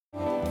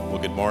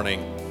Good morning.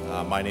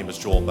 My name is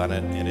Joel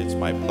Bennett, and it's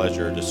my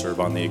pleasure to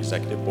serve on the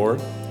executive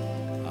board.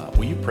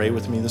 Will you pray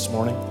with me this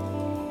morning?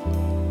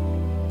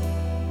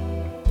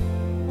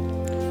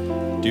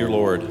 Dear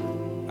Lord,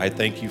 I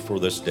thank you for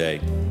this day.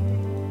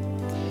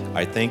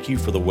 I thank you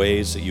for the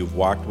ways that you've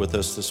walked with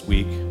us this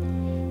week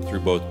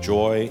through both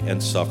joy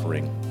and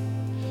suffering,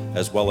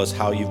 as well as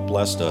how you've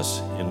blessed us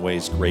in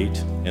ways great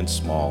and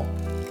small.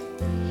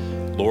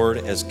 Lord,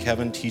 as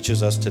Kevin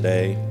teaches us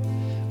today,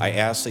 I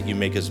ask that you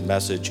make his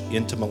message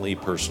intimately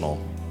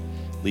personal,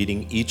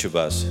 leading each of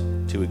us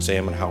to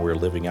examine how we're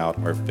living out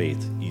our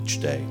faith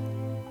each day.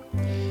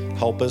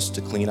 Help us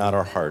to clean out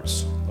our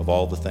hearts of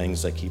all the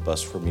things that keep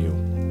us from you,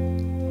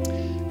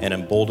 and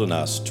embolden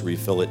us to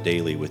refill it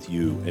daily with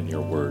you and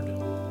your word.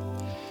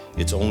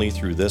 It's only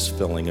through this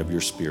filling of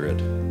your Spirit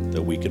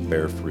that we can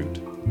bear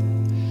fruit.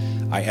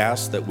 I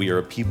ask that we are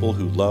a people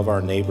who love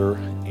our neighbor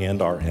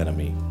and our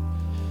enemy,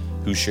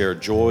 who share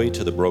joy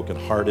to the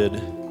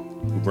brokenhearted,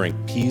 who bring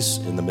peace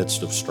in the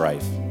midst of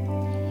strife,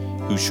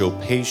 who show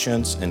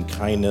patience and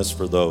kindness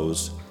for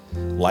those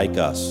like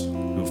us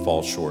who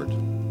fall short,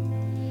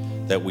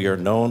 that we are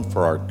known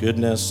for our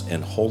goodness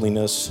and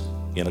holiness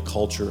in a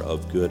culture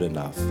of good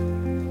enough,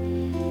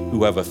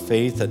 who have a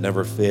faith that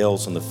never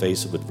fails in the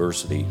face of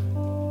adversity,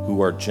 who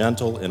are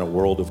gentle in a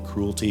world of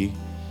cruelty,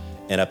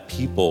 and a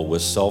people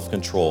with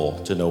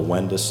self-control to know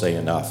when to say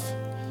enough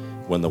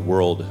when the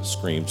world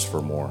screams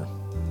for more.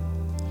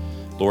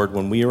 Lord,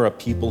 when we are a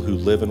people who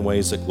live in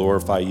ways that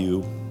glorify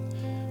you,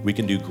 we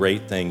can do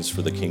great things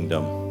for the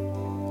kingdom.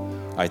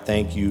 I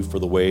thank you for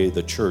the way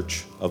the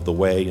Church of the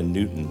Way in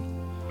Newton,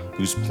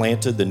 who's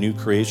planted the New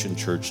Creation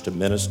Church to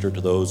minister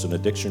to those in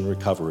addiction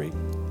recovery,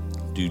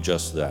 do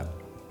just that.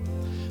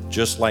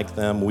 Just like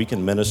them, we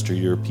can minister to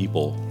your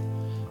people,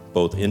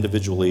 both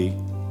individually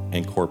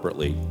and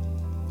corporately.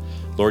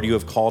 Lord, you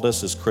have called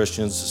us as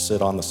Christians to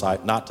sit on the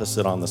side, not to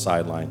sit on the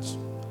sidelines.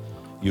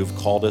 You have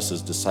called us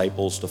as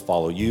disciples to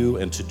follow you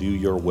and to do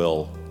your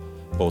will,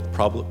 both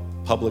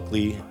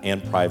publicly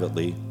and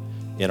privately,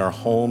 in our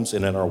homes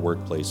and in our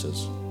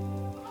workplaces.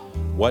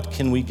 What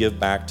can we give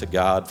back to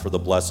God for the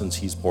blessings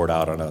he's poured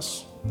out on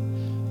us?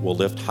 We'll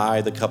lift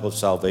high the cup of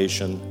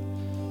salvation,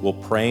 we'll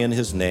pray in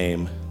his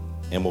name,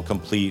 and we'll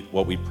complete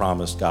what we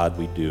promised God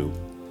we'd do,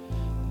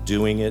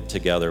 doing it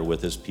together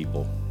with his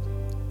people.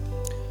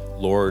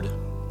 Lord,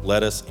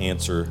 let us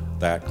answer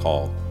that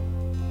call.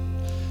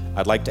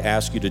 I'd like to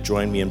ask you to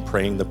join me in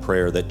praying the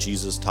prayer that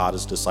Jesus taught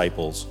his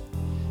disciples.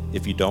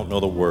 If you don't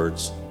know the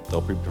words, they'll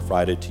be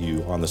provided to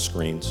you on the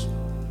screens.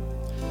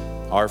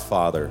 Our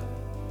Father,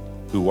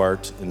 who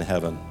art in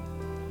heaven,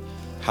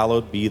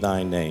 hallowed be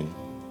thy name.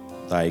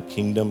 Thy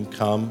kingdom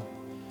come,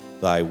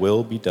 thy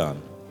will be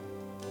done,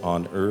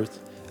 on earth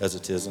as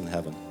it is in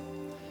heaven.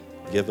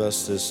 Give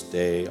us this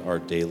day our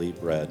daily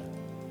bread,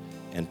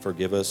 and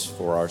forgive us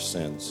for our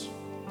sins,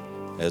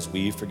 as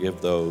we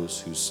forgive those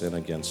who sin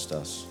against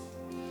us.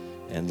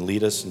 And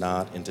lead us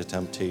not into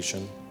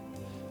temptation,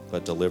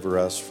 but deliver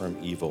us from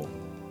evil.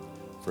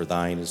 For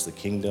thine is the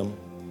kingdom,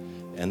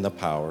 and the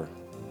power,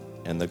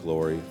 and the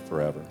glory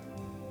forever.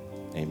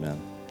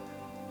 Amen.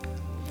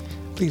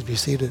 Please be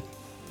seated.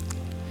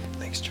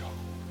 Thanks, Joel.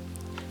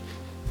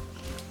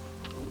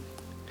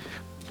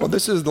 Well,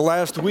 this is the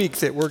last week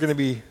that we're going to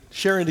be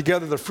sharing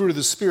together the fruit of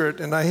the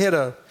Spirit, and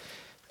I've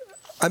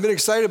been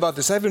excited about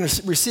this. I've been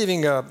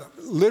receiving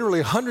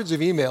literally hundreds of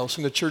emails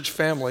from the church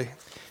family,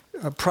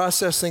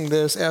 processing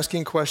this,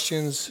 asking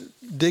questions,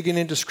 digging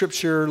into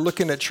Scripture,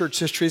 looking at church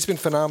history. It's been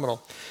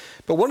phenomenal.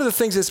 But one of the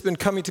things that's been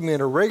coming to me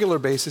on a regular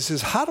basis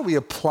is, how do we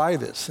apply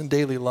this in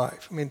daily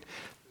life? I mean,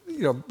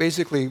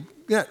 basically,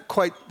 not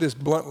quite this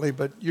bluntly,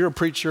 but you're a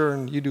preacher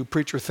and you do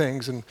preacher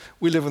things, and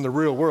we live in the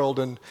real world,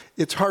 and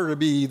it's harder to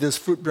be this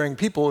fruit-bearing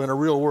people in a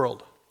real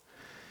world.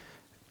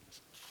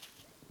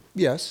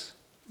 Yes,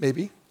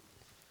 maybe,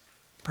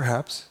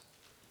 perhaps.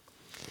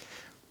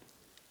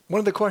 One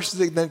of the questions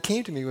that then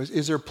came to me was,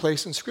 is there a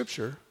place in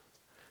Scripture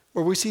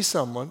where we see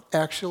someone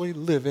actually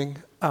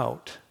living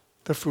out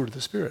the fruit of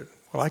the Spirit?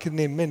 Well, I could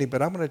name many,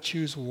 but I'm going to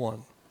choose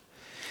one.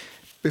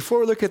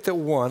 Before we look at that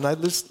one,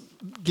 I'd just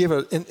give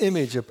an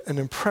image, an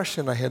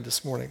impression I had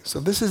this morning. So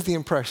this is the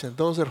impression.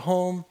 Those at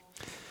home,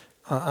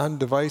 on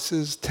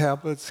devices,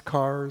 tablets,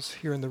 cars,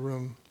 here in the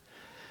room.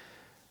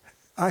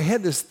 I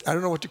had this, I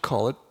don't know what to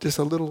call it, just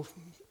a little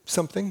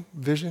something,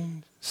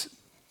 vision,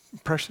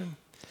 impression.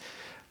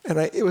 And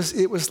it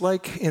was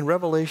like in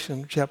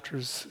Revelation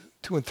chapters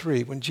 2 and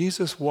 3, when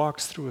Jesus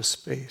walks through a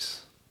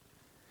space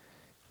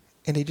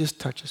and he just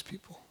touches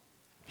people.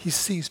 He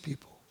sees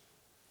people.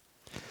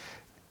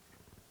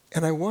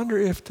 And I wonder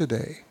if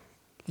today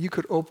you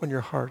could open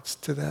your hearts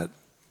to that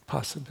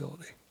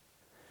possibility.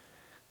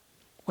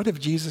 What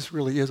if Jesus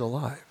really is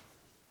alive?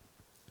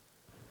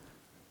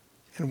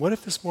 And what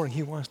if this morning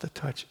he wants to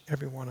touch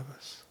every one of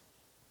us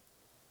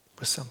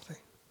with something?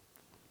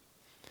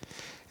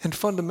 And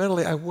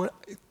fundamentally, I'm going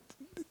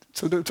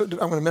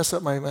to mess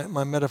up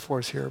my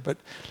metaphors here, but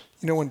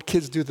when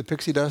kids do the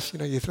pixie dust,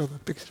 you throw the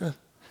pixie dust.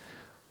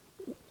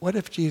 What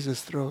if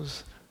Jesus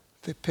throws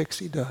the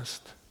pixie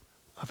dust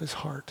of his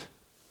heart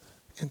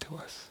into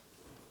us.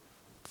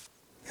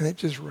 And it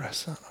just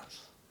rests on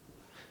us.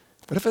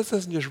 But if it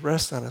doesn't just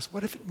rest on us,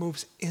 what if it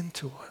moves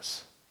into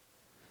us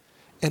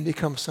and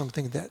becomes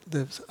something that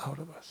lives out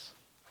of us?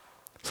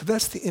 So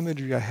that's the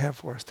imagery I have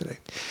for us today.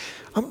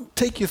 I'm going to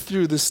take you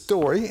through this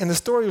story, and the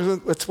story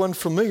is one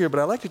familiar, but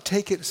I like to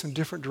take it in some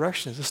different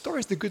directions. The story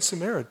is the Good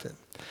Samaritan.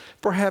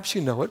 Perhaps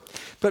you know it.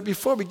 But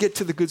before we get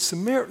to the Good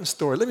Samaritan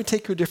story, let me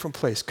take you to a different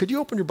place. Could you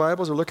open your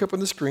Bibles or look up on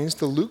the screens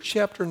to Luke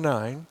chapter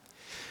 9,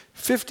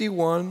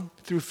 51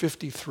 through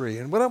 53.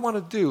 And what I want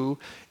to do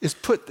is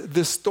put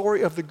this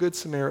story of the Good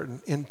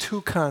Samaritan in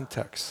two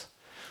contexts.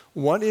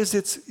 One is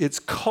its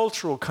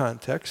cultural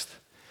context,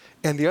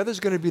 and the other is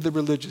going to be the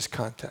religious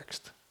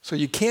context. So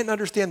you can't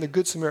understand the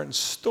Good Samaritan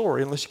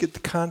story unless you get the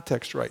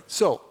context right.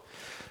 So,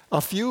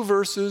 a few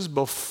verses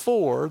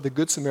before the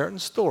Good Samaritan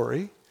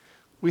story,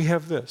 we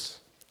have this.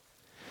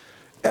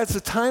 As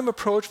the time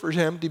approached for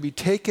him to be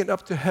taken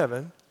up to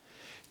heaven,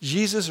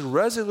 Jesus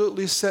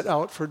resolutely set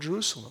out for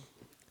Jerusalem.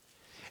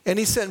 And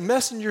he sent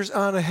messengers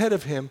on ahead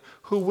of him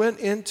who went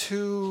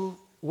into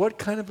what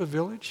kind of a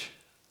village?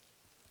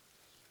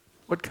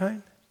 What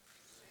kind?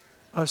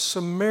 A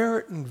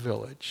Samaritan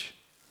village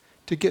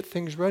to get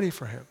things ready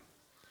for him.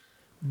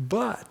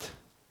 But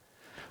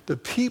the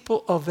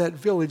people of that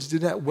village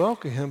did not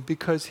welcome him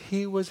because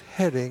he was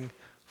heading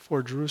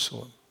for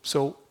Jerusalem.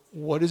 So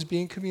what is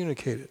being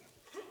communicated?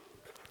 I'll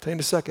tell you in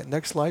a second.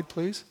 Next slide,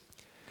 please.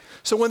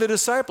 So when the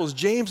disciples,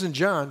 James and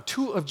John,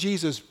 two of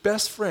Jesus'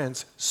 best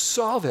friends,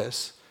 saw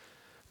this,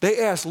 they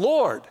asked,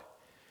 Lord,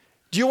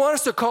 do you want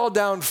us to call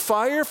down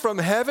fire from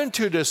heaven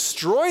to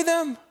destroy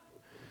them?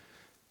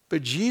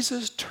 But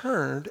Jesus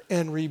turned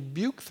and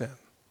rebuked them.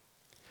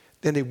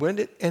 Then he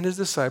went and his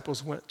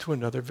disciples went to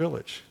another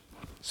village.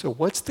 So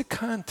what's the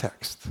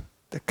context?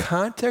 The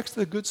context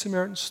of the Good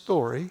Samaritan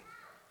story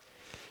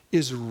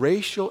is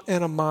racial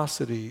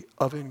animosity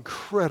of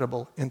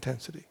incredible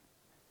intensity.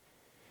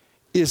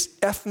 Is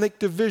ethnic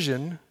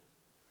division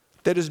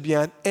that is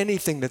beyond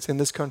anything that's in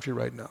this country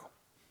right now.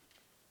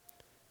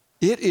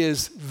 It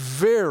is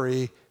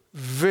very,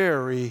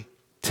 very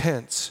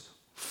tense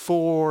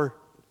for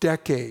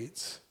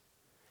decades.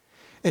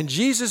 And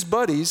Jesus'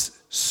 buddies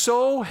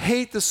so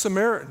hate the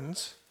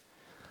Samaritans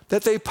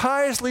that they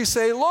piously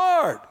say,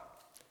 Lord,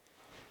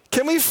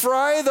 can we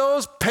fry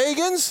those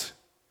pagans?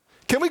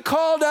 Can we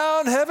call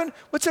down heaven?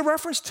 What's it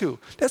reference to?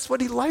 That's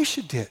what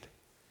Elisha did.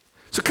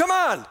 So come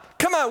on,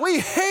 we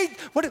hate.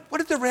 What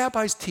did the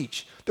rabbis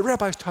teach? The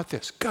rabbis taught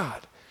this.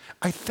 God,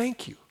 I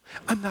thank you.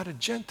 I'm not a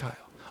Gentile,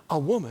 a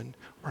woman,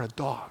 or a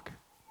dog.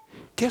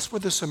 Guess where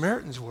the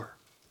Samaritans were?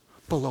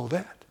 Below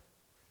that.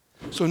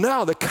 So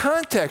now the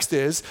context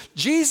is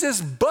Jesus'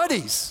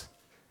 buddies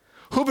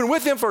who've been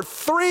with him for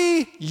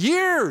 3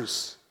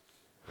 years,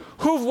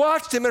 who've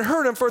watched him and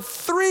heard him for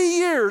 3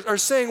 years are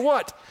saying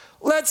what?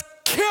 Let's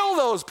kill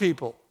those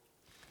people.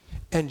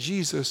 And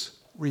Jesus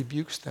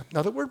rebukes them.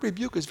 Now the word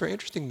rebuke is very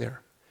interesting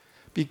there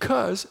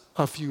because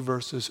a few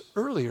verses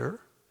earlier,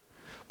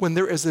 when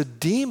there is a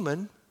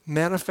demon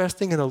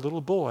manifesting in a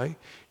little boy,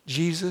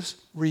 Jesus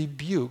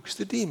rebukes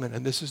the demon.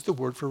 And this is the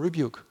word for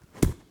rebuke.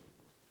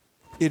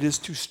 It is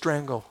to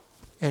strangle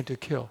and to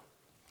kill.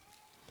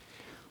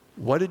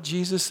 What did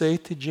Jesus say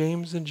to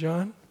James and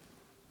John?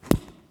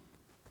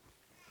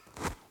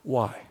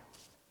 Why?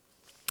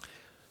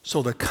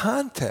 So the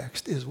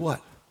context is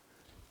what?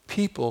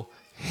 People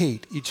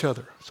hate each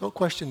other. So a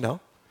question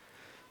now.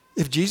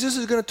 If Jesus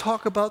is going to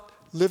talk about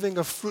living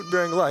a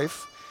fruit-bearing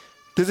life,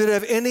 does it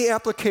have any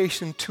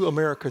application to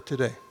America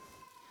today?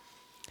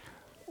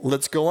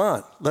 Let's go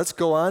on. Let's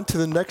go on to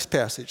the next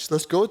passage.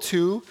 Let's go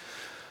to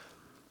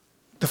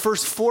the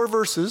first 4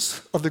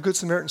 verses of the Good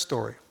Samaritan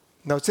story.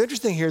 Now, it's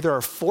interesting here. There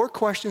are 4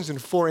 questions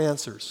and 4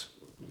 answers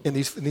in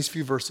these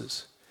few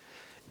verses.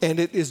 And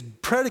it is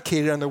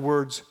predicated on the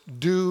words,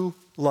 do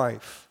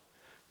life.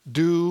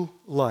 Do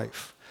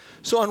life.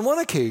 So on one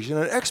occasion,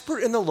 an expert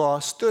in the law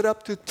stood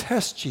up to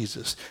test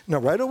Jesus. Now,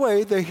 right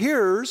away, the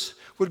hearers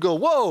would go,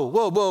 whoa,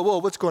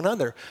 what's going on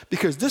there?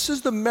 Because this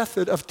is the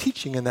method of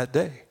teaching in that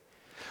day.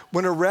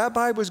 When a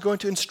rabbi was going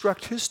to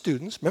instruct his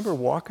students, remember,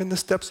 walk in the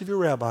steps of your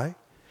rabbi,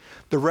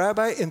 the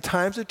rabbi in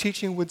times of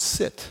teaching would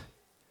sit.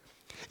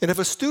 And if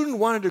a student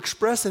wanted to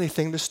express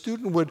anything, the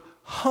student would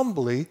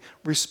humbly,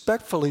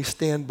 respectfully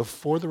stand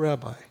before the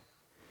rabbi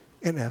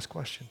and ask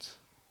questions.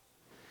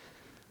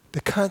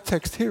 The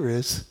context here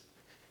is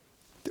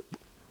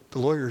the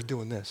lawyer is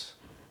doing this.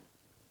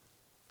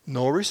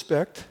 No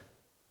respect,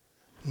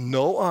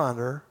 no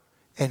honor,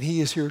 and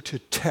he is here to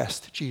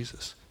test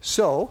Jesus.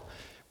 So,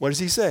 what does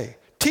he say?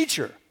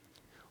 Teacher,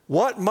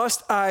 what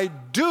must I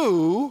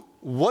do?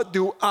 What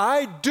do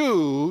I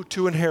do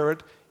to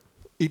inherit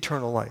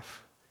eternal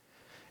life?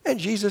 And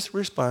Jesus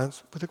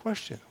responds with a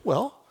question.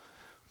 Well,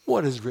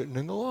 what is written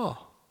in the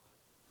law?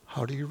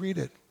 How do you read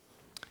it?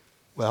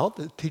 Well,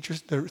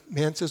 the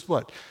man says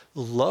what?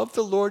 Love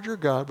the Lord your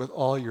God with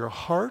all your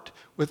heart,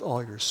 with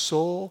all your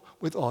soul,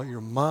 with all your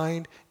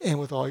mind, and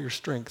with all your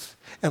strength.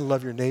 And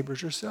love your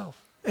neighbors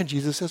yourself. And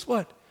Jesus says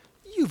what?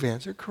 You've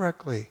answered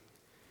correctly.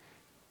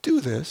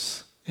 Do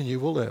this and you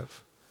will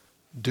live.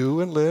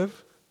 Do and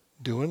live,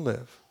 do and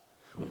live.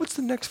 What's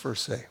the next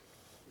verse say?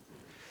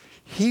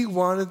 He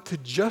wanted to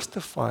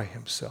justify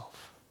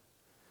himself.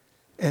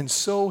 And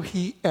so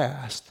he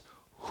asked,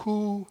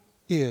 who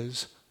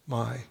is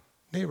my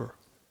neighbor?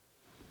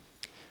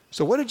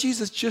 So what did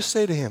Jesus just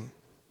say to him?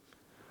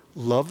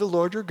 Love the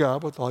Lord your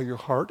God with all your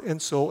heart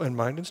and soul and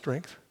mind and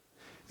strength,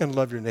 and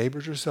love your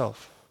neighbors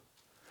yourself.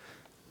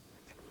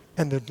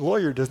 And the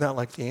lawyer does not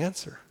like the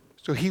answer.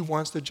 So he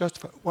wants to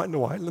justify.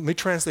 Why? Let me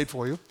translate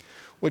for you.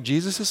 What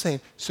Jesus is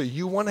saying, so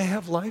you want to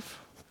have life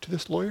to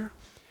this lawyer?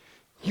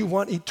 You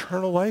want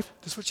eternal life?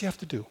 This is what you have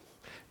to do.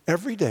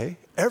 Every day,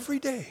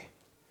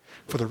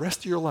 for the rest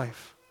of your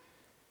life,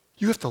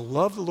 you have to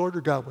love the Lord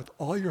your God with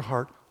all your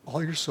heart,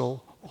 all your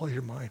soul, all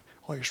your mind,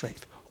 all your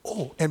strength.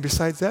 Oh, and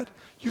besides that,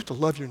 you have to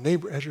love your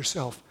neighbor as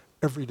yourself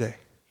every day.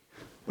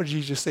 What did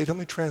Jesus just say? Let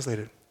me translate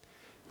it.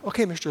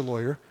 Okay, Mr.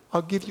 Lawyer,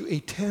 I'll give you a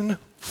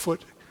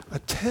 10-foot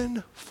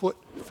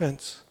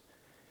fence.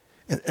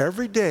 And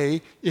every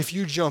day, if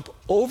you jump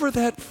over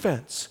that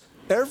fence,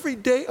 every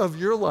day of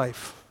your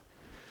life,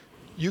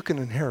 you can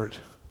inherit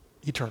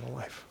eternal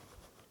life.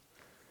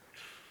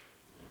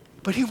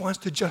 But he wants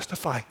to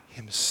justify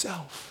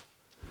himself.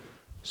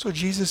 So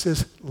Jesus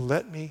says,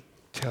 let me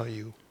tell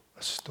you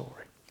a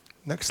story.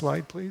 Next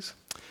slide, please.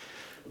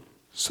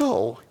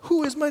 So,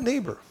 who is my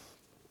neighbor?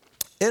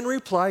 In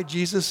reply,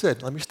 Jesus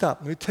said, let me stop.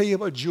 Let me tell you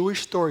about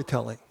Jewish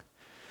storytelling.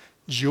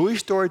 Jewish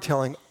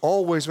storytelling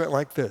always went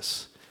like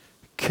this.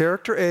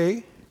 Character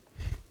A,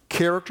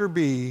 character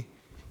B,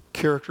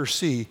 character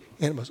C,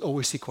 and it was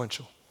always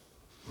sequential.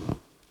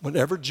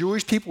 Whenever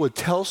Jewish people would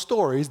tell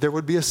stories, there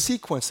would be a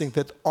sequencing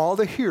that all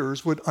the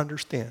hearers would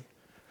understand.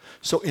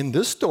 So in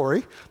this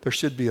story, there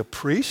should be a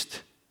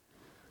priest,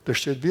 there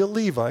should be a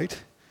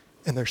Levite,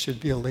 and there should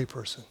be a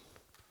layperson.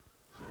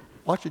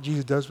 Watch what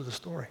Jesus does with the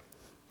story.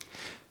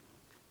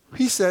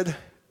 He said,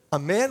 a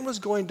man was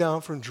going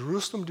down from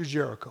Jerusalem to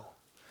Jericho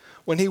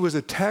when he was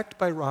attacked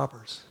by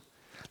robbers.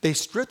 They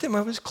stripped him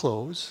of his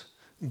clothes,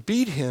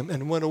 beat him,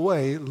 and went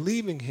away,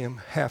 leaving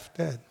him half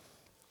dead.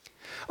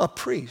 A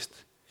priest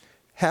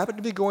happened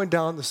to be going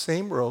down the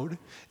same road,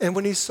 and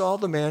when he saw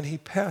the man, he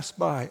passed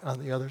by on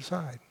the other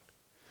side.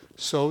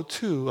 So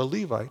too, a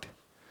Levite,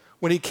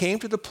 when he came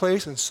to the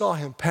place and saw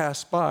him,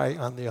 pass by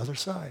on the other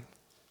side.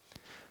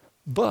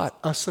 But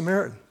a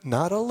Samaritan,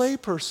 not a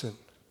layperson.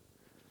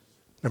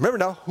 Remember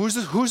now,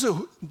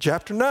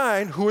 chapter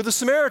 9, who are the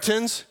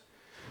Samaritans?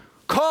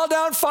 Call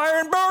down fire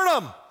and burn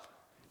them.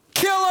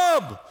 Kill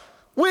them.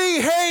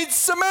 We hate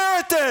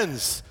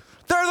Samaritans.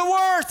 They're the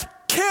worst.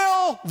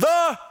 Kill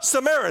the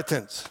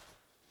Samaritans.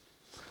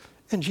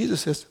 And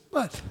Jesus says,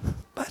 but,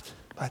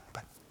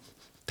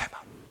 time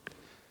out.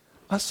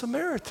 A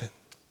Samaritan.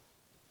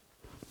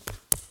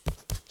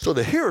 So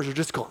the hearers are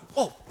just going,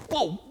 whoa,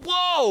 whoa,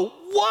 whoa,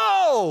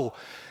 whoa.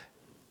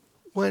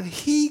 When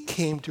he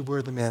came to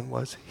where the man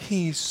was,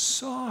 he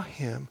saw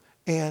him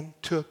and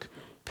took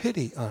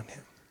pity on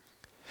him.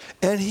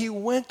 And he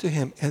went to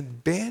him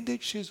and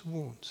bandaged his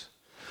wounds,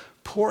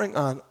 pouring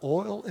on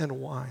oil and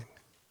wine.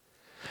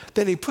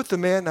 Then he put the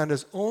man on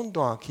his own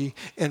donkey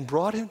and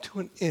brought him to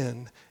an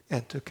inn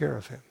and took care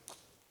of him.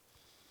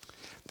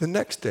 The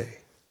next day,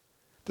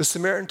 the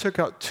Samaritan took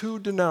out 2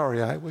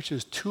 denarii, which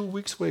is 2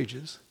 weeks'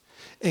 wages,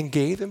 and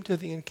gave them to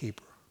the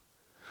innkeeper.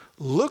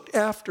 Look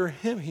after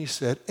him, he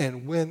said,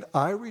 and when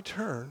I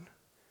return,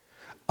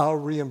 I'll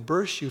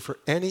reimburse you for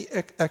any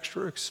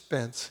extra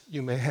expense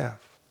you may have.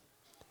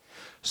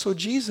 So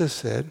Jesus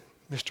said,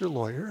 Mr.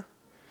 Lawyer,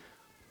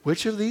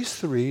 which of these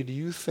 3 do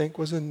you think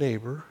was a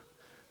neighbor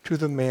to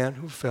the man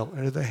who fell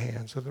into the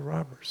hands of the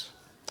robbers?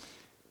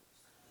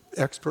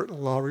 The expert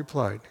in law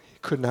replied, he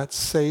could not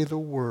say the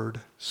word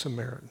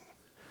Samaritan,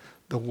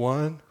 the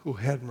one who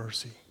had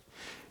mercy.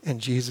 And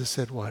Jesus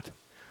said what?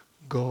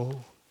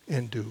 Go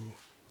and do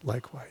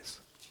likewise.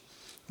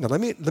 Now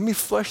let me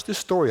flesh this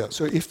story out.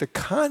 So if the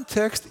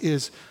context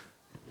is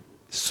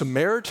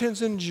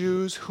Samaritans and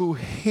Jews who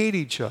hate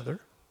each other,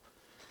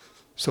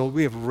 so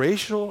we have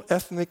racial,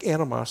 ethnic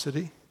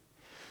animosity,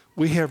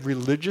 we have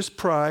religious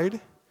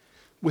pride,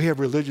 we have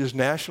religious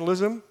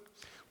nationalism,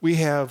 we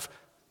have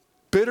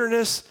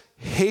bitterness,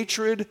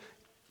 hatred,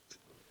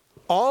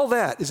 all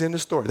that is in the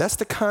story. That's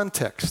the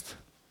context.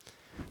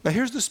 Now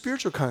here's the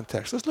spiritual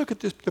context. Let's look at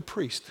the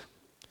priest.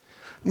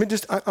 I'm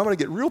going to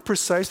get real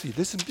precise with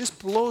you. This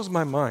blows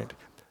my mind.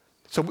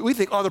 So we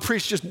think, the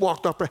priest just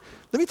walked up. Let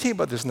me tell you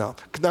about this now.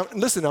 Now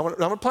listen, I'm going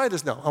to apply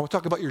this now. I want to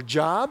talk about your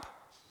job,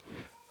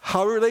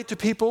 how we relate to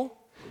people,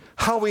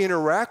 how we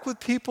interact with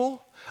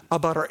people,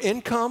 about our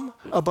income,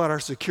 about our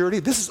security.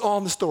 This is all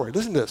in the story.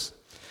 Listen to this.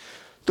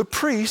 The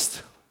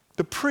priest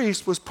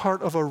was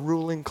part of a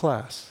ruling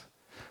class.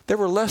 There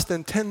were less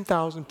than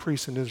 10,000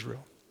 priests in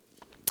Israel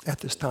at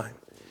this time.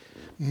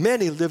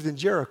 Many lived in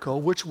Jericho,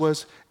 which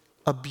was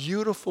a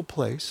beautiful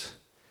place,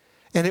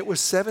 and it was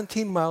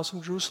 17 miles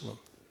from Jerusalem.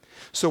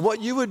 So what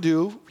you would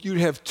do,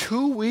 you'd have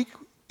 2-week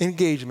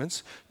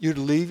engagements. You'd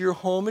leave your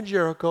home in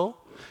Jericho.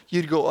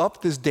 You'd go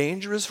up this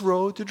dangerous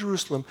road to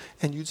Jerusalem,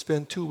 and you'd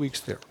spend 2 weeks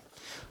there.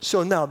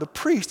 So now the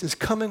priest is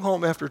coming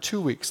home after 2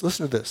 weeks.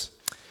 Listen to this.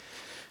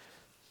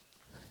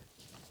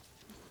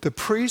 The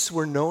priests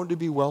were known to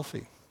be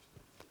wealthy.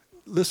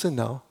 Listen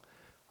now,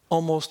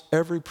 almost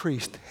every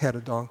priest had a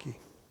donkey.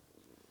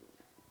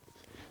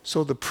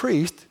 So the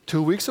priest,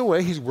 2 weeks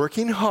away, he's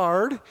working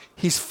hard,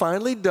 he's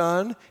finally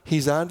done,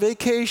 he's on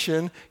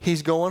vacation,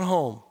 he's going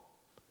home.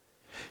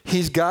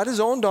 He's got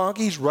his own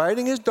donkey, he's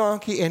riding his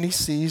donkey, and he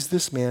sees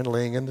this man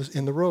laying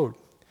in the road.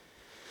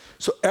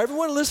 So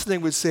everyone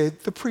listening would say,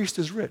 the priest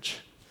is rich.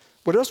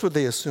 What else would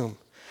they assume?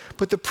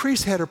 But the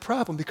priest had a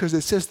problem because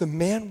it says the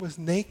man was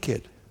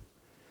naked.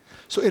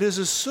 So it is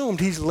assumed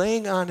he's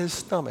laying on his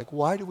stomach.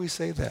 Why do we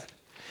say that?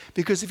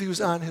 Because if he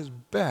was on his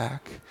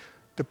back,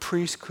 the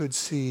priest could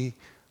see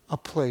a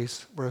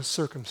place where a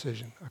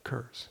circumcision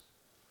occurs.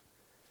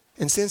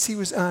 And since he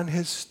was on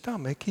his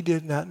stomach, he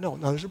did not know.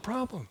 Now there's a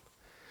problem.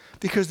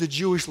 Because the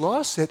Jewish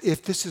law said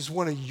if this is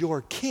one of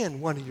your kin,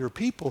 one of your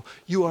people,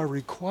 you are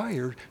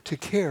required to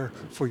care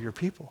for your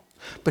people.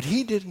 But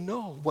he didn't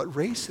know what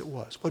race it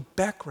was, what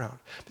background,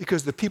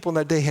 because the people in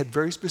that day had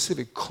very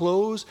specific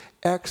clothes,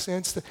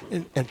 accents,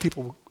 and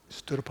people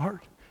stood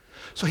apart.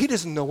 So he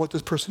doesn't know what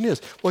this person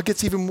is. Well, it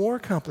gets even more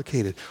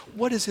complicated.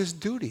 What is his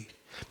duty?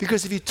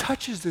 Because if he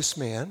touches this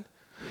man,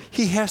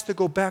 he has to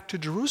go back to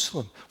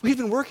Jerusalem. Well, he's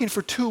been working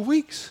for 2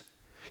 weeks.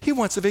 He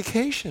wants a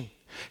vacation.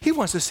 He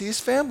wants to see his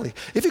family.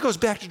 If he goes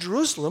back to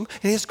Jerusalem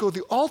and he has to go to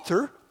the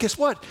altar, guess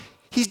what?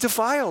 He's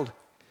defiled.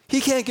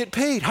 He can't get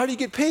paid. How do you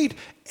get paid?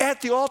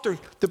 At the altar,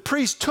 the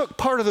priest took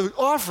part of the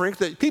offering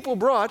that people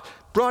brought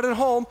it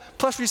home,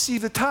 plus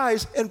received the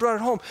tithes and brought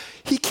it home.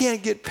 He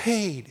can't get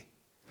paid.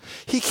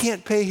 He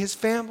can't pay his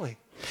family.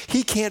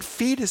 He can't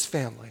feed his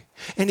family.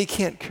 And he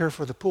can't care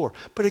for the poor.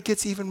 But it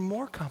gets even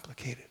more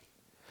complicated.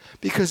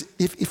 Because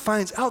if he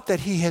finds out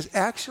that he has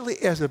actually,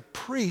 as a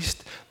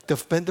priest,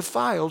 been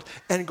defiled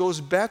and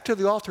goes back to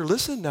the altar,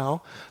 listen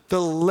now,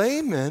 the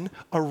laymen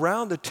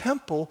around the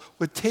temple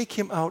would take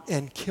him out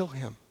and kill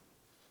him.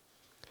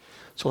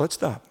 So let's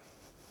stop.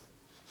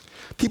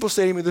 People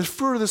say to me, the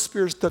fruit of the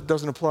Spirit stuff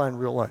doesn't apply in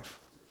real life.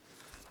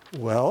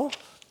 Well,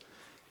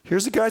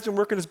 here's the guy's been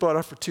working his butt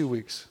off for 2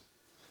 weeks.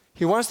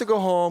 He wants to go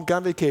home, go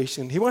on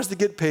vacation. He wants to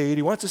get paid.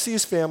 He wants to see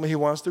his family. He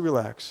wants to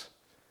relax.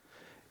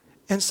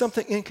 And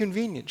something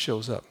inconvenient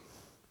shows up.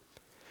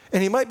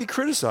 And he might be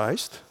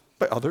criticized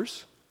by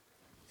others,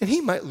 and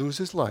he might lose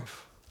his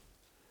life.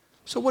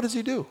 So what does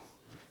he do?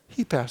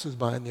 He passes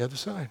by on the other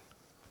side.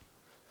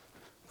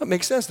 That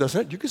makes sense,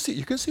 doesn't it? You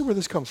can see where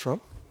this comes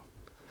from.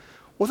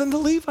 Well, then the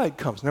Levite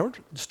comes. Now,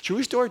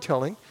 Jewish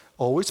storytelling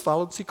always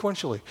followed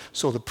sequentially.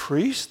 So the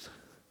priest,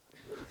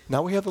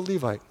 now we have the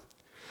Levite.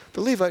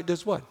 The Levite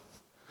does what?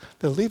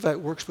 The Levite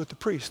works with the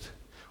priest.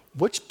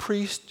 Which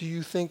priest do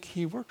you think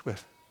he worked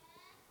with?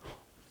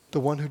 The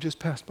one who just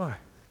passed by.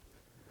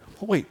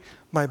 Oh, wait,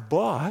 my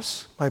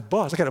boss, I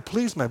got to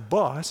please my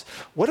boss.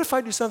 What if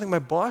I do something my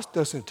boss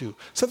doesn't do?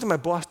 Something my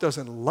boss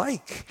doesn't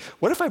like?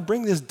 What if I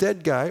bring this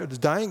dead guy or this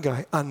dying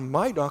guy on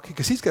my donkey,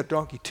 because he's got a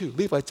donkey too.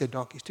 Levites had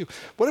donkeys too.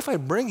 What if I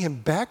bring him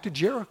back to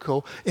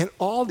Jericho and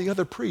all the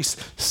other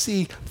priests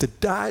see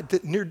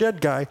the near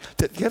dead guy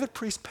that the other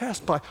priest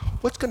passed by?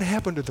 What's going to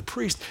happen to the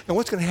priest and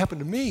what's going to happen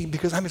to me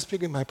because I'm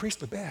figuring my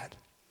priest are bad?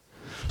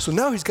 So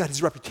now he's got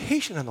his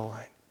reputation on the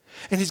line.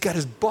 And he's got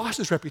his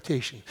boss's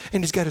reputation.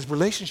 And he's got his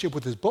relationship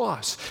with his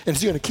boss. And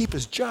he's going to keep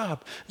his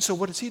job. And so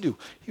what does he do?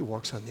 He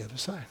walks on the other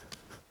side.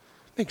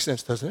 Makes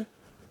sense, doesn't it?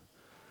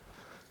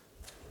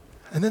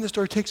 And then the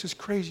story takes this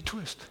crazy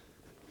twist.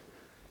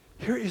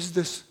 Here is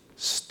this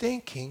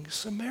stinking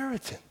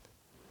Samaritan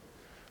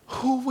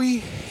who we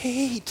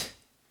hate.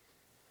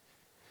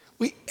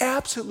 We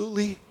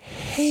absolutely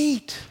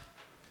hate.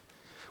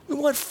 We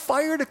want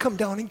fire to come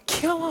down and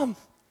kill him.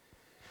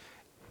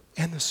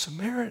 And the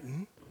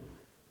Samaritan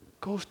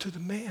goes to the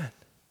man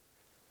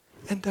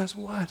and does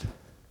what?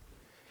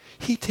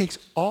 He takes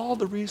all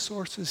the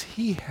resources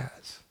he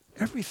has,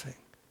 everything,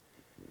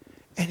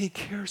 and he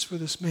cares for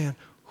this man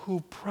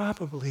who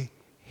probably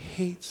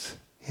hates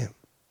him.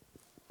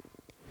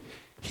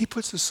 He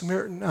puts the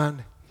Samaritan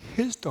on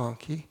his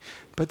donkey,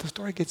 but the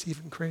story gets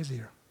even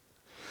crazier.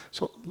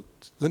 So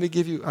let me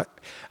give you,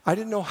 I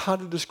didn't know how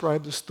to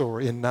describe the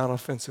story in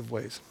non-offensive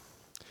ways.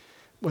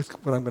 What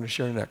I'm going to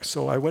share next.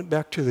 So I went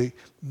back to the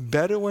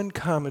Bedouin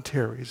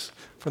commentaries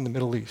from the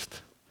Middle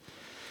East,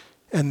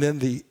 and then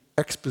the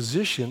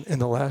exposition in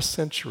the last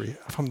century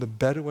from the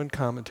Bedouin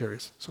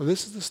commentaries. So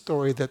this is the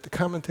story that the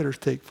commentators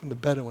take from the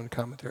Bedouin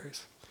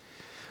commentaries.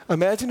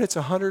 Imagine it's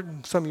 100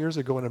 and some years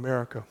ago in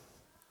America.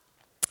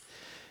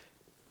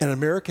 An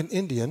American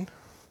Indian,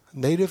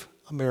 Native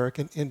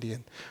American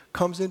Indian,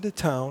 comes into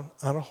town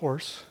on a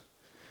horse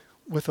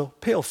with a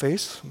pale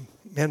face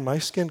and my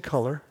skin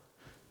color,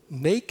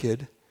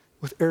 naked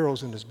with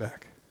arrows in his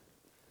back.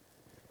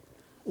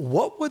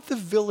 What would the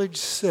village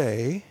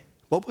say,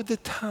 what would the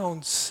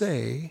town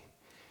say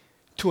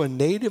to a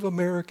Native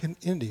American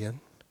Indian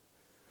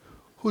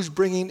who's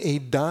bringing a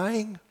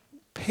dying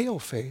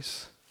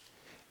paleface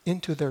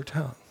into their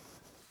town?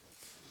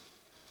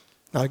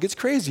 Now it gets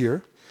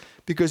crazier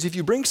because if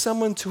you bring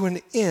someone to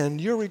an inn,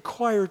 you're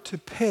required to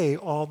pay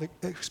all the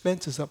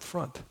expenses up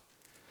front.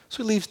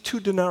 So he leaves 2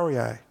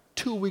 denarii,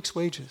 2 weeks'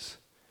 wages.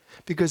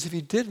 Because if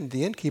he didn't,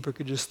 the innkeeper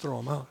could just throw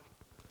him out.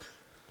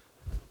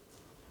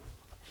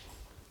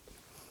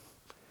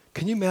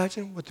 Can you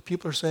imagine what the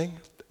people are saying?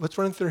 What's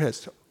running through their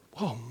heads?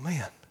 Oh,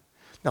 man.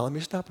 Now, let me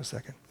stop a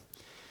second.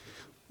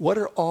 What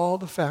are all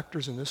the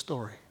factors in this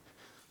story?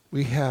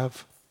 We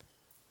have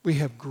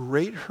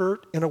great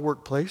hurt in a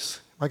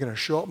workplace. Am I going to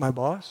show up my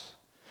boss?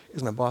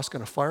 Is my boss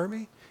going to fire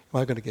me? Am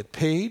I going to get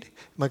paid?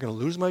 Am I going to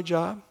lose my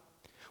job?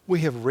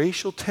 We have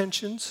racial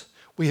tensions.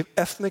 We have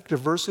ethnic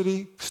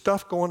diversity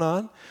stuff going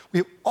on. We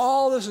have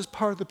all this as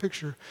part of the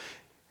picture.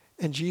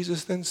 And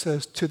Jesus then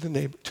says to the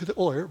neighbor, to the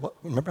lawyer,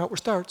 remember how it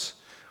starts,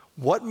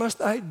 what must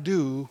I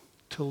do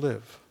to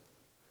live?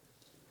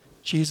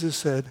 Jesus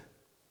said,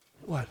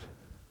 what?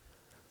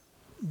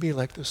 Be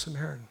like the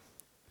Samaritan.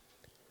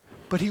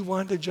 But he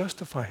wanted to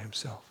justify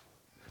himself.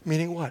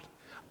 Meaning what?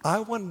 I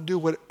want to do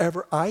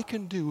whatever I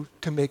can do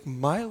to make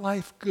my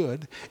life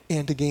good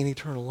and to gain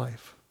eternal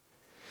life.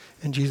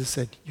 And Jesus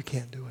said, you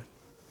can't do it.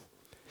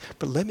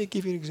 But let me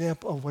give you an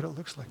example of what it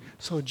looks like.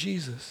 So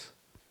Jesus,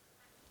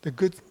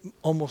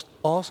 almost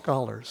all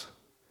scholars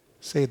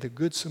say the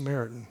Good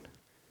Samaritan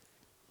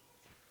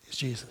is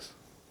Jesus.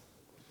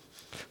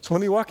 So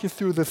let me walk you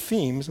through the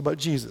themes about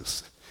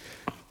Jesus.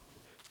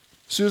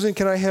 Susan,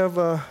 can I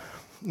have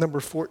number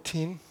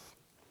 14?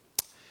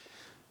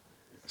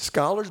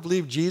 Scholars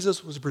believe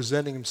Jesus was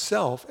presenting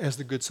himself as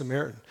the Good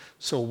Samaritan.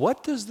 So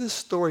what does this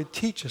story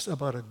teach us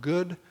about a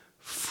good,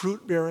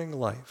 fruit-bearing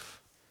life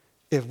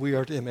if we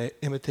are to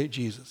imitate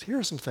Jesus? Here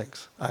are some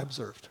things I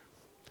observed.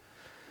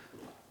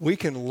 We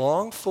can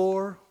long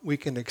for, we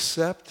can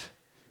accept,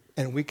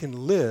 and we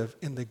can live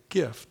in the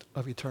gift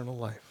of eternal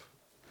life.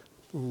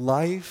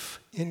 Life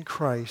in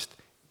Christ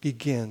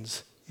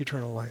begins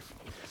eternal life.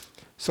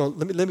 So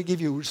let me give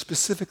you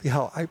specifically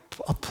how I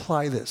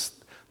apply this.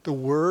 The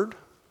word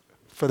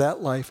for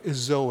that life is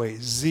Zoe,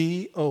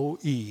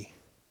 Z-O-E.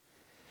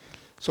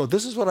 So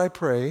this is what I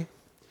pray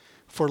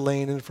for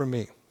Lane and for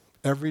me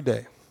every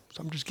day.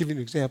 So I'm just giving you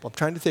an example. I'm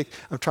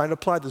trying to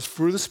apply this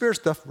fruit of the Spirit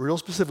stuff real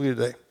specifically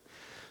today.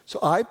 So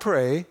I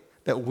pray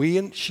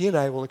that she and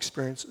I will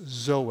experience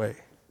Zoe,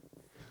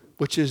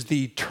 which is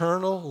the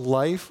eternal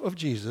life of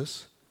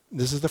Jesus.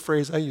 This is the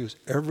phrase I use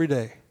every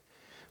day,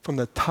 from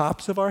the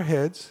tops of our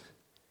heads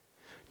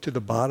to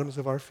the bottoms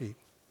of our feet.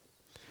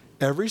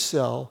 Every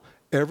cell,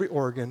 every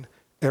organ,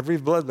 every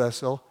blood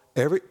vessel,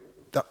 every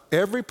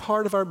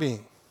part of our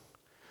being,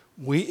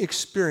 we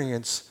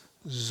experience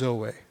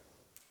Zoe,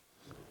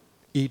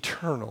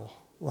 eternal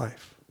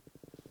life.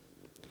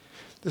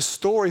 The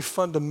story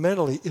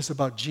fundamentally is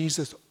about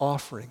Jesus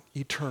offering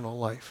eternal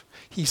life.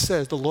 He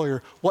says, the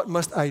lawyer, what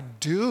must I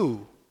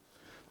do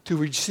to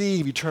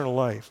receive eternal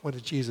life? What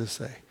did Jesus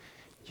say?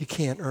 You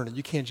can't earn it.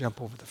 You can't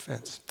jump over the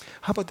fence.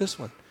 How about this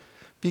one?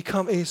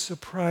 Become a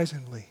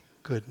surprisingly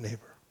good neighbor.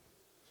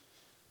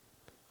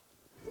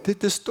 I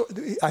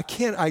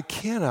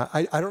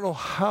don't know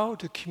how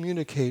to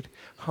communicate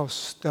how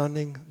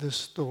stunning this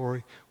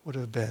story would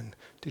have been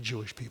to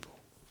Jewish people.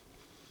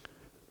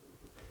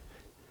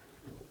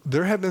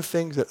 There have been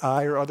things that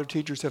I or other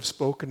teachers have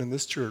spoken in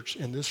this church,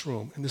 in this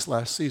room, in this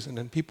last season,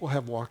 and people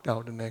have walked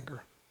out in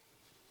anger.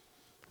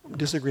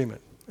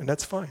 Disagreement, and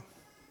that's fine.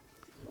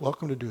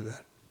 Welcome to do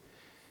that.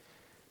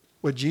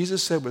 What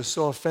Jesus said was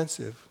so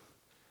offensive,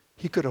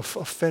 he could have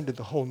offended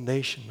the whole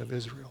nation of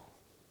Israel.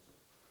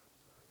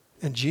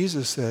 And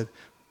Jesus said,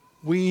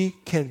 we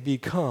can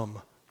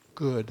become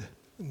good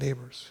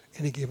neighbors.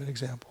 And he gave an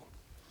example.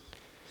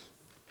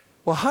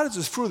 Well, how does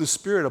this fruit of the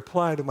Spirit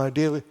apply to my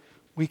daily?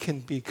 We can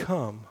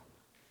become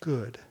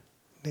good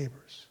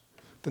neighbors.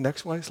 The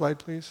next slide,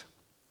 please.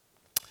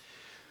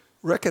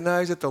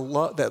 Recognize that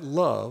that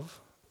love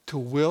to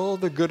will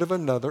the good of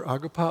another,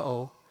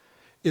 agapao,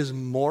 is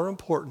more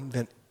important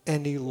than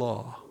any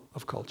law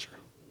of culture.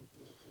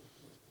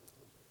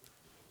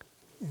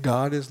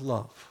 God is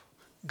love.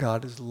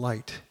 God is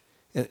light,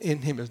 and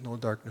in him is no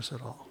darkness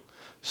at all.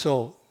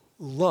 So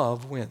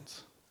love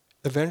wins.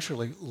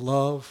 Eventually,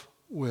 love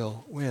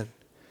will win.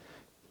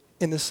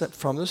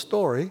 From the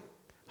story,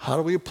 how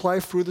do we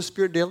apply fruit of the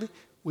Spirit daily?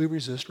 We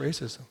resist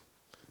racism.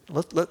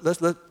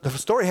 The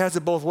story has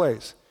it both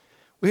ways.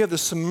 We have the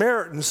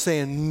Samaritans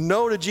saying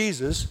no to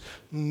Jesus,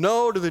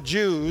 no to the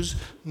Jews,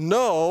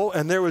 no,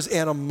 and there was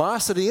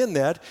animosity in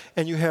that,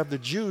 and you have the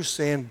Jews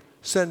saying,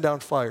 send down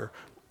fire.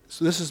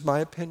 So this is my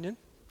opinion.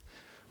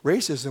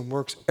 Racism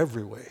works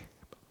every way,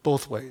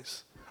 both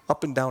ways,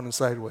 up and down and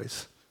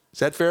sideways. Is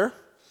that fair?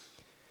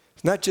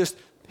 It's not just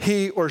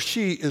he or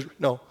she is,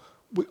 no.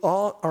 We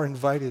all are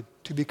invited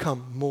to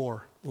become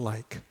more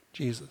like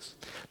Jesus.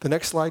 The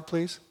next slide,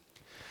 please.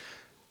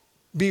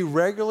 Be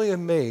regularly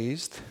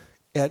amazed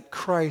at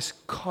Christ's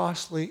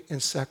costly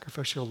and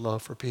sacrificial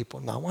love for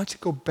people. Now, I want you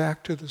to go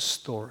back to the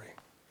story.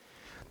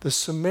 The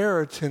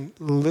Samaritan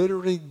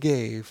literally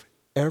gave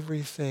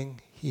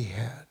everything he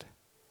had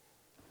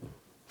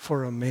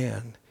for a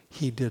man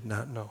he did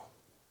not know.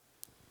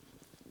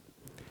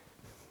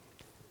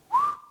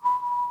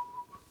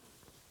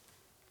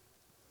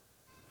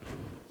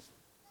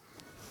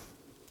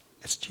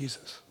 It's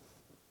Jesus.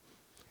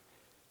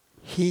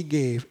 He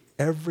gave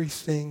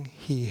everything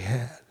he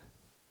had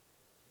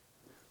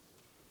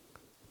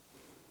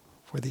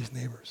for these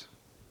neighbors.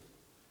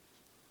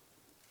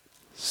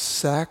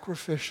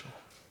 Sacrificial.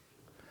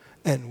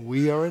 And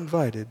we are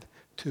invited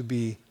to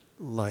be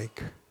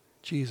like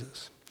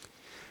Jesus.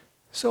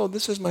 So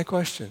this is my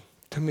question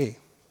to me.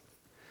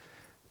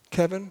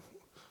 Kevin,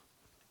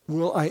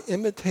 will I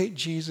imitate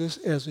Jesus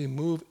as we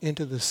move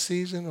into the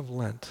season of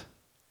Lent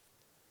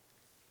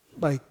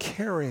by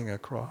carrying a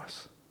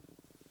cross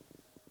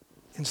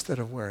instead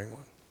of wearing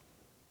one?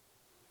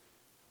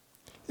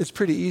 It's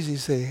pretty easy to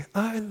say,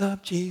 I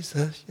love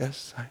Jesus,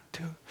 yes I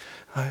do.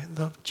 I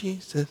love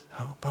Jesus,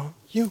 how about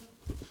you?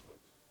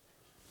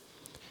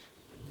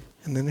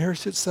 And then here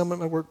sits someone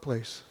at my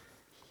workplace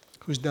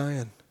who's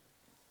dying.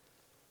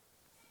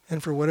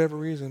 And for whatever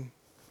reason,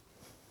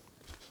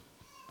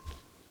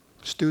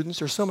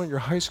 students or someone in your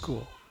high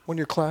school, one of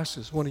your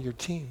classes, one of your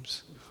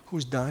teams,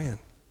 who's dying.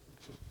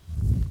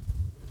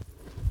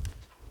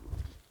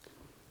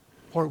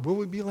 Or will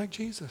we be like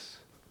Jesus?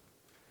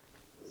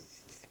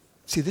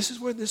 See, this is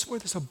where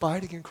this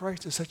abiding in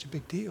Christ is such a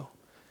big deal.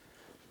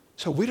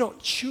 So we don't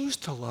choose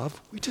to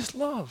love, we just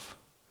love.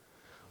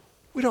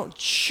 We don't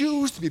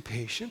choose to be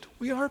patient,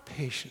 we are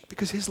patient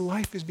because his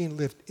life is being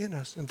lived in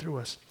us and through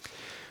us.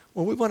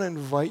 Well, we want to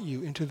invite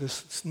you into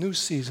this new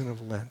season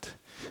of Lent.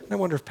 And I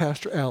wonder if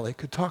Pastor Allie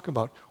could talk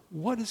about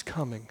what is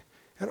coming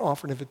and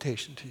offer an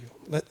invitation to you.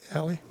 Let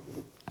Allie.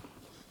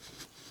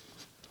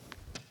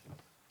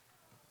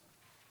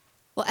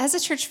 Well, as a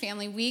church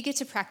family, we get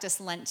to practice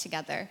Lent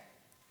together.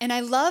 And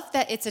I love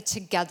that it's a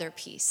together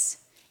piece.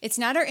 It's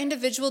not our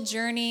individual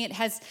journey. It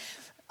has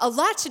a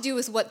lot to do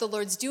with what the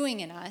Lord's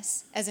doing in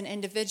us as an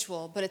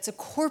individual, but it's a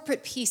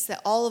corporate piece that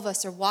all of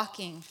us are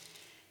walking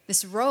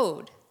this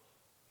road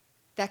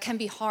that can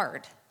be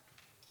hard.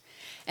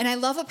 And I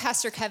love what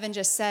Pastor Kevin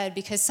just said,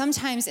 because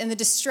sometimes in the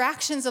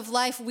distractions of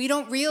life, we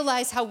don't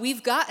realize how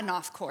we've gotten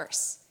off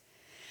course,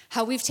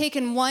 how we've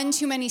taken one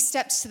too many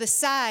steps to the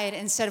side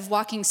instead of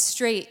walking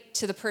straight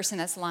to the person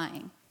that's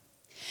lying.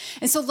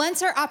 And so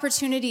Lent's our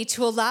opportunity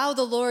to allow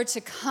the Lord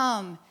to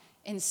come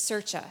and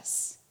search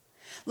us.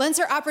 Lent's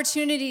our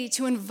opportunity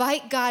to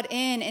invite God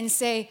in and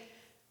say,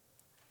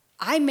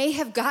 I may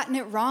have gotten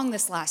it wrong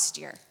this last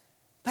year,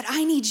 but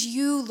I need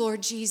you,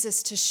 Lord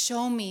Jesus, to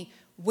show me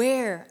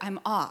where I'm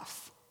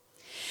off.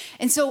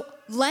 And so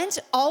Lent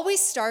always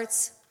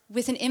starts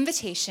with an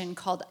invitation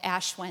called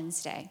Ash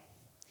Wednesday.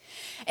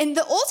 And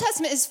the Old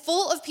Testament is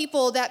full of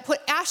people that put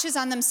ashes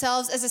on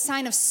themselves as a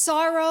sign of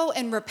sorrow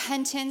and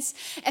repentance,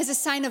 as a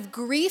sign of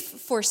grief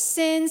for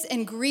sins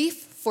and grief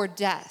for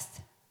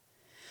death.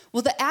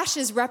 Well, the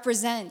ashes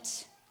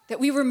represent that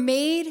we were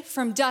made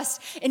from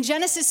dust. In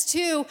Genesis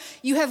 2,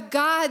 you have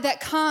God that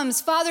comes,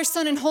 Father,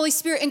 Son, and Holy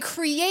Spirit, and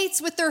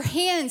creates with their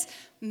hands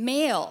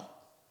male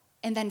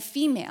and then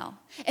female,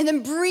 and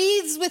then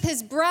breathes with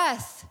his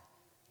breath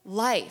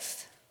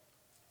life.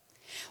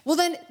 Well,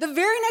 then the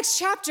very next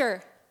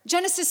chapter,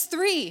 Genesis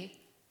 3,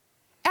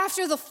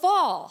 after the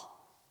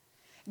fall,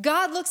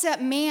 God looks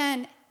at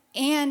man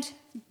and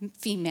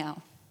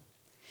female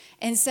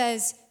and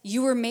says,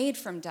 you were made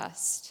from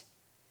dust,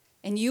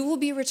 and you will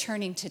be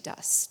returning to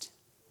dust.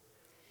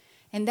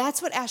 And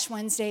that's what Ash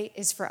Wednesday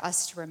is for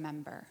us to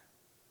remember.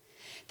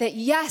 That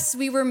yes,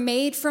 we were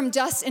made from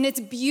dust, and it's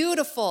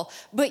beautiful,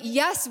 but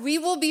yes, we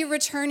will be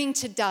returning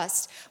to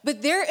dust.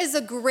 But there is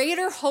a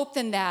greater hope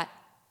than that,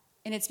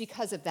 and it's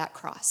because of that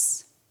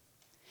cross.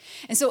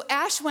 And so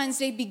Ash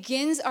Wednesday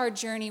begins our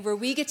journey where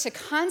we get to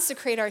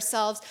consecrate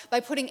ourselves by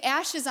putting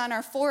ashes on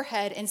our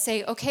forehead and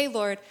say, okay,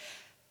 Lord,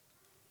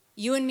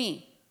 you and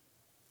me.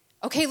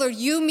 Okay, Lord,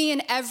 you, me,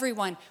 and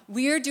everyone,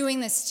 we're doing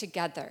this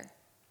together.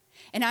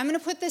 And I'm going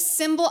to put this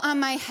symbol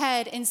on my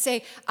head and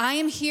say, I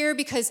am here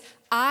because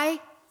I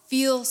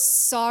feel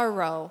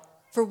sorrow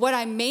for what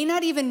I may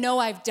not even know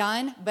I've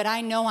done, but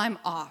I know I'm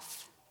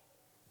off.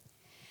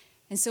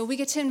 And so we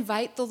get to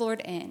invite the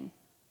Lord in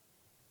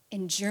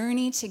and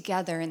journey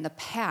together in the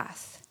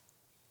path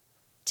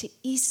to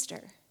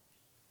Easter.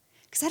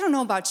 Because I don't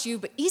know about you,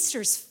 but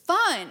Easter's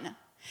fun.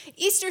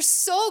 Easter's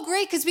so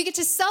great because we get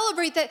to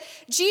celebrate that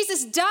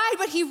Jesus died,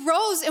 but he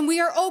rose, and we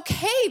are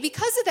okay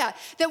because of that.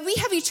 That we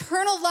have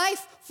eternal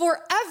life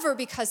forever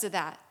because of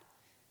that.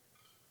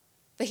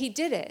 But he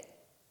did it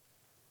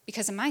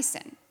because of my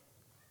sin.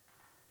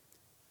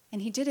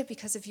 And he did it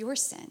because of your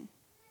sin.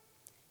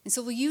 And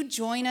so will you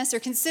join us or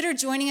consider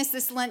joining us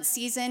this Lent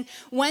season?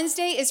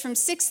 Wednesday is from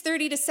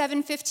 6:30 to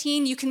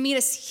 7:15. You can meet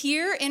us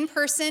here in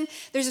person.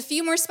 There's a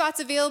few more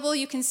spots available.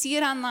 You can see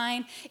it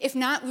online. If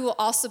not, we will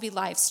also be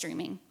live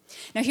streaming.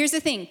 Now, here's the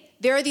thing.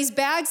 There are these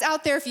bags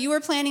out there if you are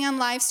planning on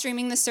live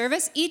streaming the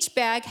service. Each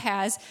bag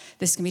has,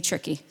 this is going to be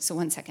tricky, so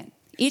 1 second.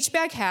 Each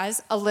bag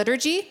has a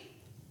liturgy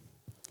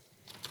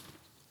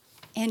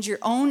and your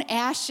own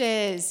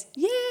ashes.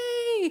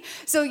 Yay!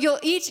 So you'll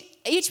each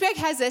each bag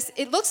has this.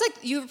 It looks like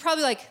you're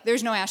probably like,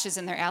 there's no ashes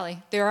in there, Allie.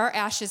 There are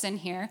ashes in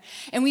here.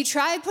 And we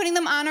tried putting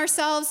them on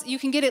ourselves. You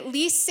can get at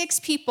least 6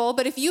 people,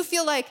 but if you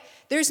feel like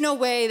there's no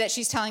way that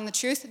she's telling the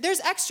truth,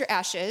 there's extra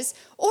ashes.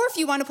 Or if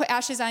you want to put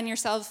ashes on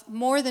yourself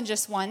more than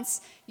just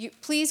once,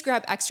 please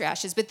grab extra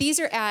ashes. But these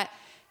are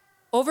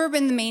over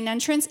in the main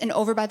entrance and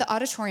over by the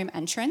auditorium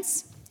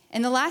entrance.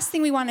 And the last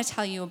thing we want to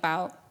tell you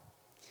about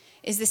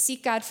is the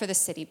Seek God for the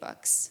City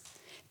books.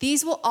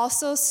 These will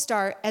also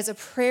start as a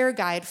prayer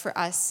guide for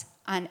us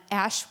on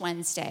Ash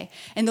Wednesday,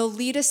 and they'll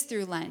lead us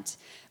through Lent.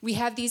 We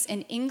have these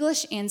in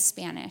English and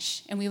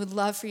Spanish, and we would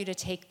love for you to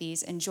take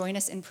these and join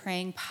us in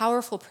praying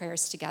powerful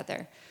prayers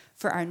together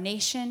for our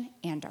nation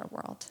and our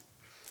world.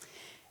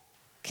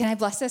 Can I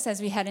bless us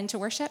as we head into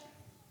worship?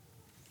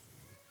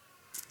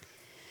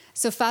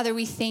 So, Father,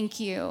 we thank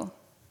you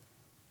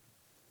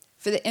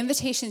for the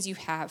invitations you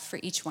have for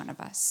each one of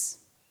us.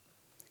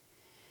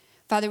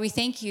 Father, we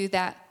thank you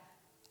that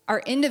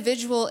our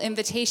individual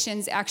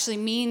invitations actually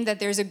mean that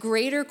there's a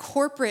greater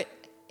corporate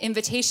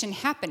invitation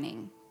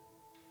happening.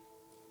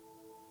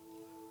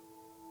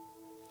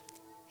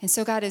 And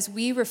so, God, as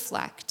we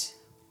reflect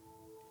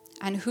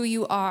on who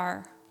you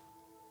are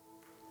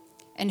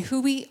and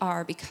who we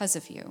are because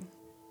of you,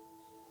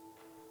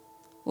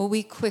 will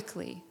we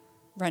quickly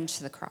run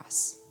to the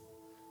cross?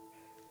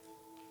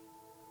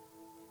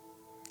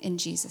 In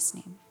Jesus'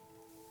 name,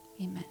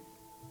 amen.